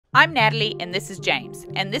I'm Natalie and this is James,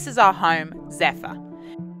 and this is our home, Zephyr.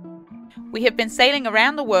 We have been sailing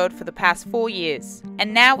around the world for the past 4 years,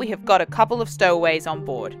 and now we have got a couple of stowaways on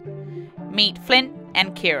board. Meet Flint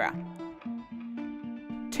and Kira,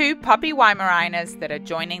 2 puppy Weimaraners that are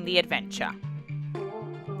joining the adventure.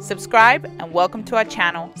 Subscribe and welcome to our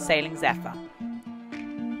channel, Sailing Zephyr.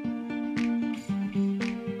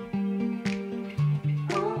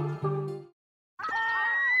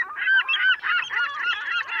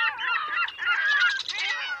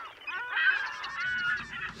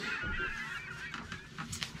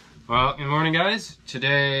 Well, good morning guys.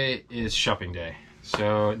 Today is shopping day.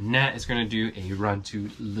 So Nat is going to do a run to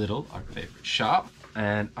Lidl, our favorite shop.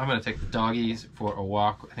 And I'm going to take the doggies for a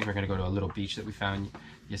walk. I think we're going to go to a little beach that we found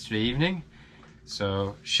yesterday evening.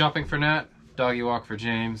 So shopping for Nat, doggy walk for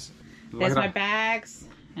James. There's my bags,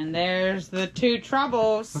 and there's the 2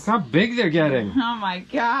 troubles. Look how big they're getting. Oh my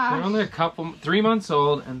gosh. They're only 3 months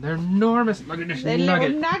old and they're enormous. Look at this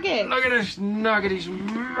nugget. Nugget. Look at this nugget, he's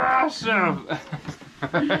massive.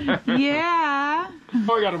 Yeah.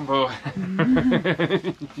 Oh, I got them both.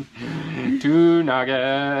 2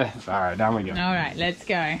 nuggets. All right, down we go. All right, let's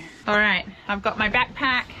go. All right, I've got my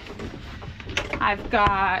backpack. I've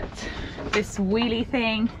got this wheelie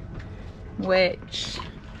thing, which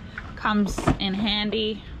comes in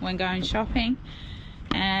handy when going shopping.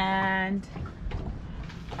 And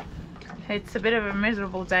it's a bit of a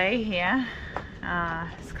miserable day here.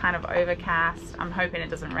 It's kind of overcast. I'm hoping it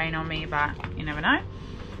doesn't rain on me, but you never know.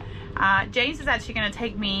 James is actually going to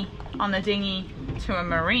take me on the dinghy to a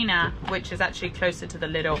marina, which is actually closer to the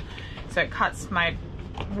Lidl. So it cuts my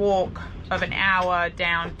walk of an hour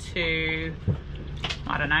down to,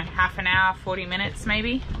 I don't know, half an hour, 40 minutes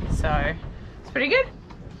maybe. So it's pretty good.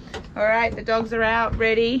 All right, the dogs are out,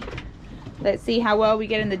 ready. Let's see how well we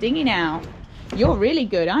get in the dinghy now. You're really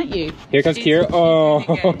good, aren't you? Here comes Kira.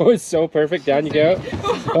 Oh, it's so perfect. Down you go.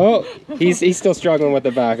 Oh, he's still struggling with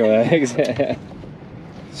the back of legs.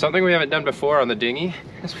 Something we haven't done before on the dinghy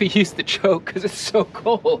is we use the choke because it's so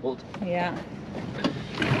cold. Yeah.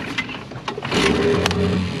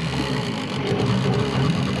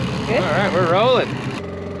 Good. All right, we're rolling.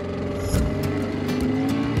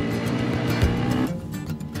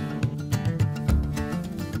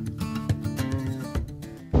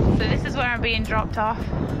 So this is where I'm being dropped off,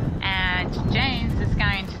 and James is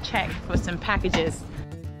going to check for some packages.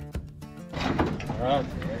 All right.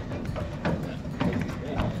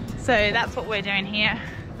 So that's what we're doing here.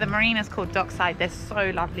 The marina's called Dockside. They're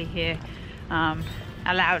so lovely here.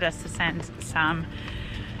 Allowed us to send some,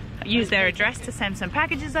 use their address to send some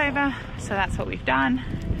packages over. So that's what we've done.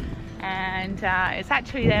 And it's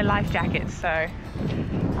actually their life jackets, so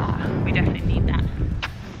we definitely need that.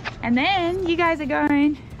 And then you guys are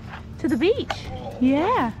going to the beach.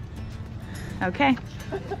 Yeah. Okay.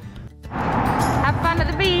 Have fun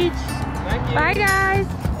at the beach. Thank you. Bye guys.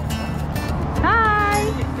 Bye.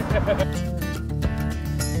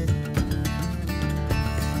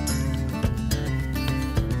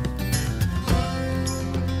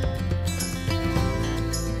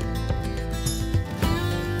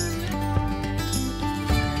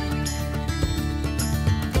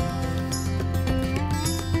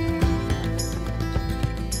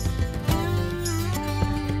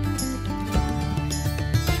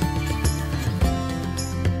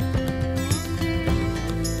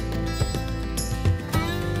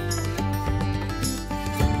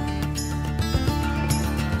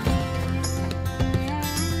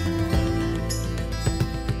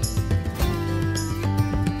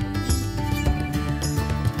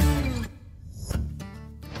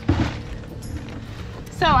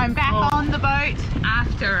 So I'm back on the boat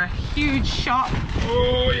after a huge shop.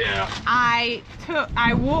 Oh yeah. I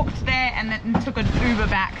walked there and then took an Uber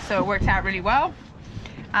back, so it worked out really well.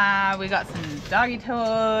 We got some doggy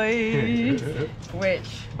toys, which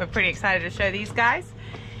we're pretty excited to show these guys.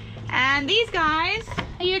 And these guys,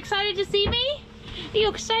 are you excited to see me? Are you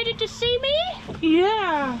excited to see me?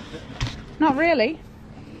 Yeah. Not really.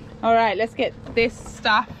 All right, let's get this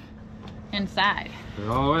stuff inside.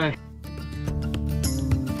 All the way.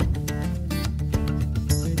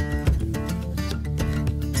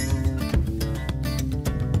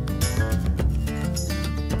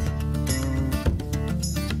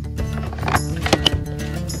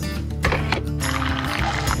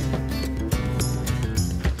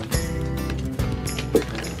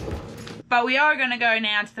 But we are going to go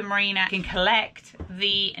now to the marina and collect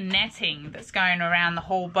the netting that's going around the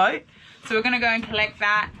whole boat. So we're going to go and collect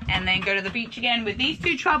that and then go to the beach again with these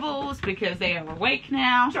 2 troubles because they are awake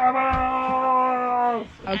now. Troubles!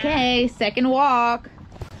 Okay, second walk.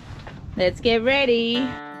 Let's get ready.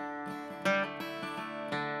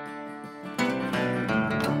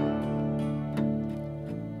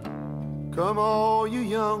 Come all you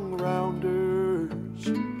young rounders.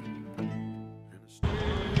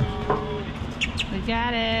 We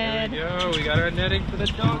got it. There we go. We got our netting for the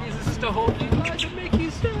doggies. This is to hold you guys and make you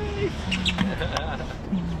safe.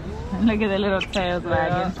 Look at the little tails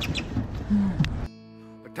wagging.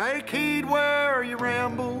 Take heed where you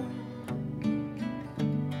ramble,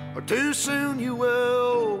 or too soon you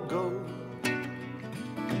will go.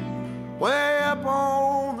 Way up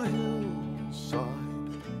on the hillside,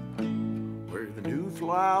 where the new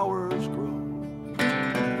flowers grow.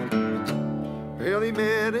 Well, he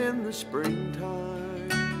met in the springtime,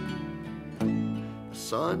 the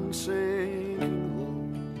sun sinking low.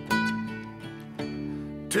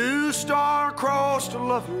 Two star-crossed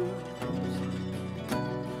lovers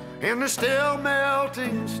in the still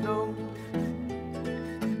melting snow.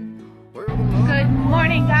 Good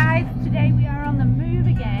morning, guys. Today we are on the move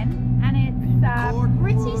again, and it's a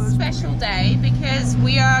pretty special day because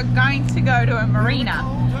we are going to go to a marina.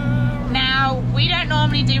 Now, we don't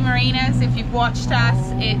normally do marinas. If you've watched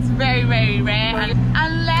us, it's very, very rare, and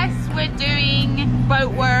unless we're doing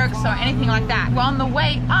boat works or anything like that. Well, on the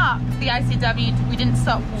way up the ICW, we didn't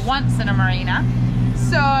stop once in a marina.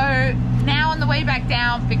 So now on the way back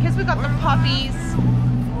down, because we've got the puppies,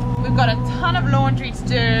 we've got a ton of laundry to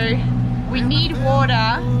do, we need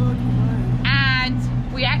water, and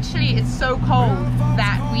we actually, it's so cold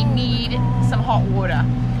that we need some hot water.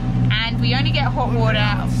 And we only get hot water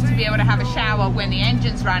to be able to have a shower when the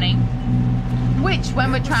engine's running, which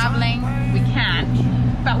when we're traveling, we can.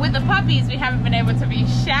 But with the puppies, we haven't been able to be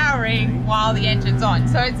showering while the engine's on.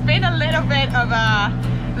 So it's been a little bit of a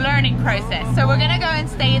learning process. So we're gonna go and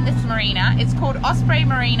stay in this marina. It's called Osprey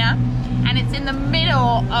Marina, and it's in the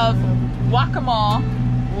middle of Wacoma.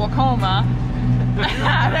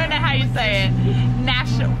 I don't know how you say it.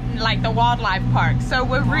 National, like the wildlife park. So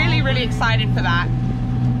we're really, really excited for that.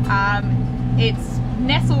 It's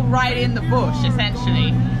nestled right in the bush,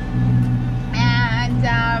 essentially. And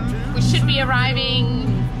we should be arriving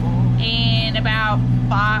in about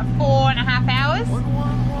 4.5 hours.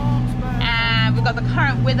 And we've got the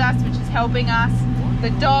current with us, which is helping us. The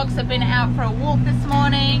dogs have been out for a walk this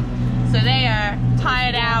morning, so they are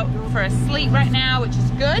tired out for a sleep right now, which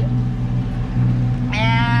is good.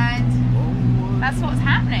 And that's what's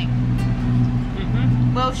happening.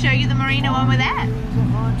 We'll show you the marina when we're there.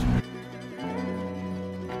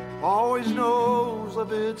 Always knows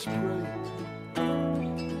of its prey,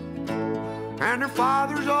 and her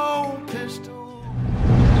father's old pistol.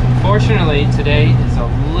 Fortunately, today is a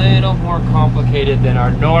little more complicated than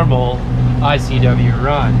our normal ICW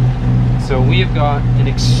run. So we have got an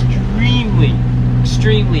extremely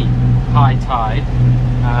high tide,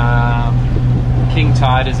 king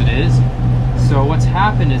tide as it is. So what's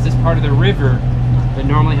happened is this part of the river that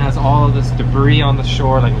normally has all of this debris on the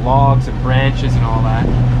shore, like logs and branches and all that,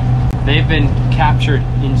 they've been captured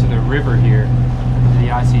into the river here, the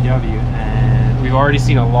ICW, and we've already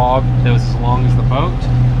seen a log that was as long as the boat.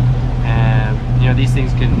 And you know, these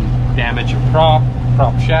things can damage your prop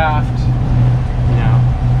shaft, you know,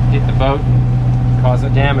 hit the boat, cause a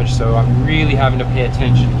damage. So I'm really having to pay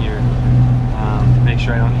attention here to make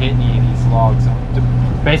sure I don't hit any of these logs.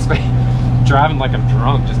 I'm basically driving like I'm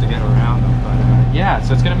drunk just to get around them. But yeah,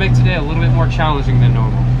 so it's gonna make today a little bit more challenging than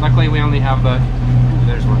normal. Luckily, we only have the,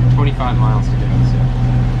 there's one, 25 miles to go. So.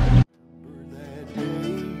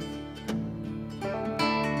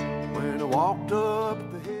 When I walked up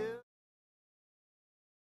the hill.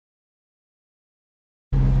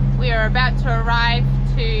 We are about to arrive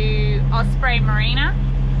to Osprey Marina.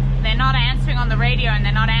 They're not answering on the radio and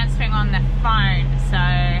they're not answering on the phone, so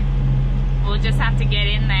we'll just have to get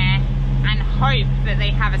in there and hope that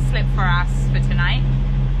they have a slip for us for tonight.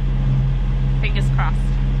 Fingers crossed.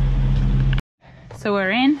 So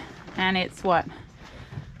we're in, and it's what?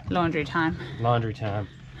 Laundry time. Laundry time.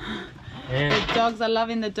 And The dogs are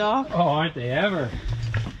loving the dock. oh, aren't they ever?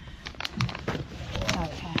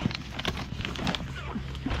 Okay.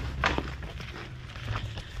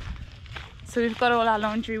 So we've got all our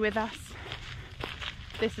laundry with us.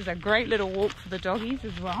 This is a great little walk for the doggies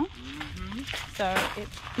as well. So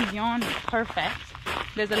it's beyond perfect.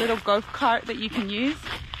 There's a little golf cart that you can use,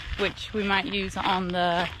 which we might use on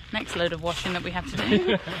the next load of washing that we have to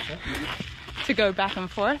do to go back and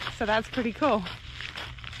forth. So that's pretty cool.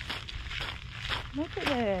 Look at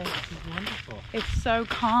this. This is wonderful. It's so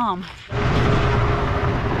calm.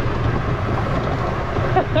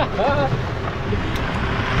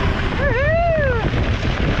 Woohoo!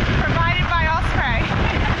 Provided by Osprey.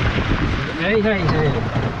 Hey.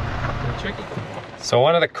 Tricky. So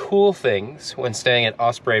one of the cool things when staying at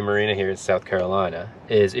Osprey Marina here in South Carolina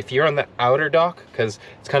is if you're on the outer dock, because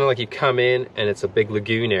it's kind of like you come in and it's a big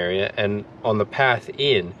lagoon area, and on the path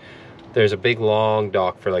in, there's a big long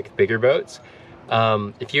dock for like bigger boats.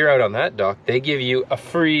 If you're out on that dock, they give you a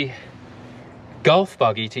free golf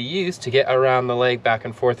buggy to use to get around the lake back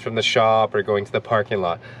and forth from the shop or going to the parking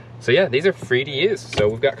lot. So yeah, these are free to use. So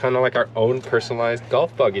we've got kind of like our own personalized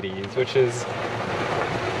golf buggy to use, which is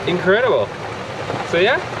incredible. So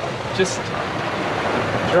yeah, just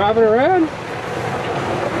driving around.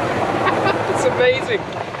 It's amazing.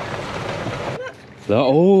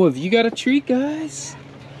 Oh, have you got a treat, guys?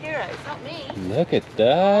 Hero, it's not me. Look at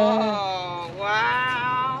that. Oh,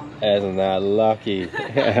 wow. Isn't that lucky?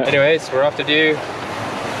 Anyways, we're off to do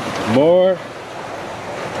more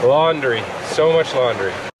laundry. So much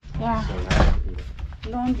laundry. Yeah.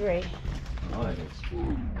 Laundry.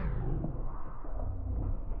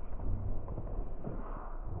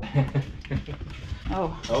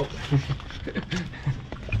 Oh. Oh.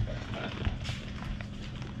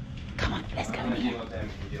 Come on, let's go in here.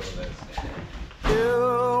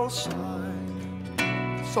 Hillside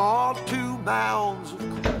saw 2 mounds of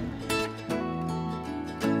coal.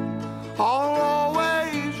 I'll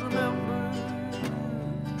always remember,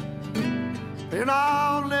 and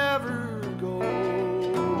I'll never go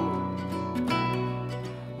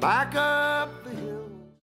back up the hill.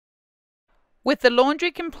 With the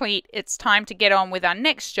laundry complete, it's time to get on with our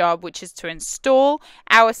next job, which is to install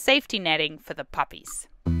our safety netting for the puppies.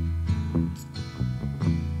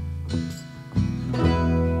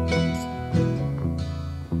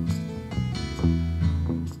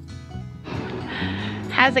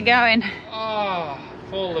 How's it going? Oh,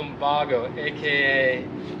 full lumbago, aka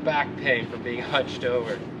back pain from being hunched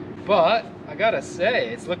over. But I gotta say,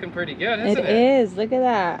 it's looking pretty good, isn't it? It is, look at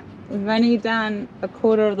that. We've only done a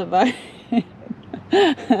quarter of the boat.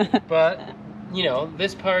 But, you know,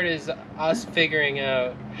 this part is us figuring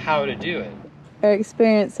out how to do it. They're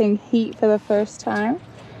experiencing heat for the first time,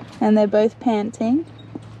 and they're both panting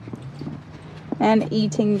and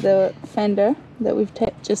eating the fender that we've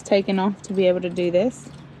just taken off to be able to do this.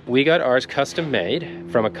 We got ours custom made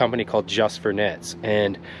from a company called Just for Nets,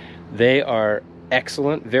 and they are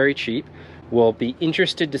excellent, very cheap. We'll be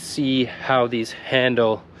interested to see how these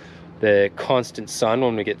handle the constant sun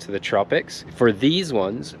when we get to the tropics. For these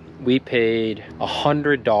ones, we paid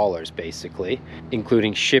 $100 basically,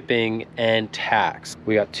 including shipping and tax.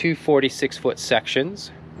 We got 2 46-foot sections,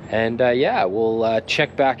 and yeah, we'll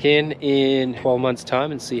check back in 12 months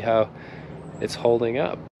time and see how it's holding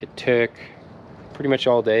up. It took pretty much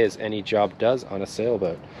all day, as any job does on a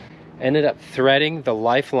sailboat. Ended up threading the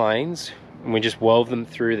lifelines, and we just wove them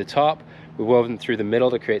through the top. We wove them through the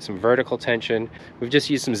middle to create some vertical tension. We've just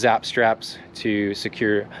used some zap straps to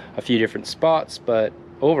secure a few different spots, but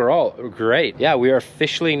overall, great. Yeah, we are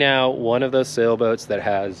officially now one of those sailboats that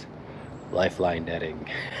has lifeline netting.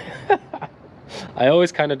 I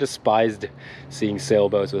always kind of despised seeing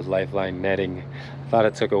sailboats with lifeline netting. I thought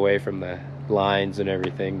it took away from the lines and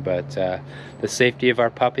everything, but the safety of our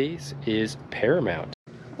puppies is paramount.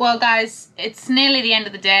 Well guys, it's nearly the end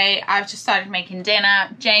of the day. I've just started making dinner.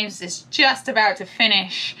 James is just about to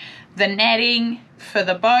finish the netting for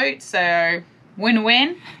the boat, so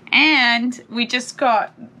win-win. And we just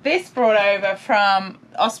got this brought over from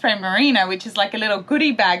Osprey Marina, which is like a little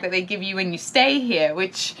goodie bag that they give you when you stay here,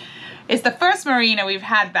 which is the first marina we've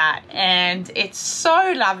had that, and it's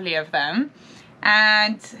so lovely of them.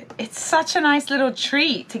 And it's such a nice little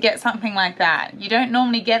treat to get something like that. You don't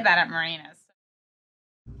normally get that at marinas.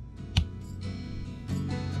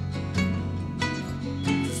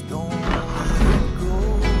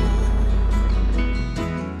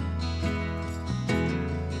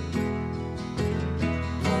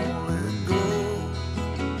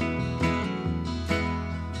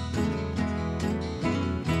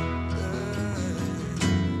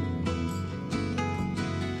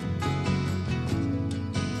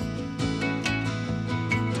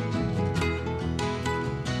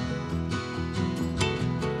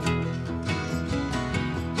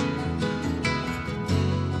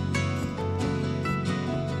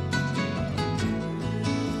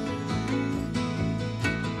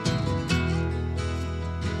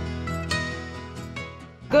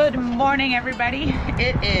 Good morning, everybody.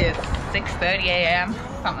 It is 6:30 a.m.,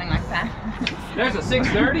 something like that. There's a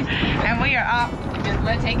 6:30. And we are up because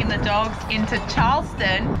we're taking the dogs into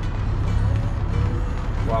Charleston.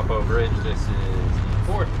 Wapo Bridge, this is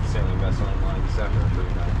the 4th sailing vessel on Sailing Zephyr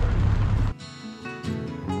 3930.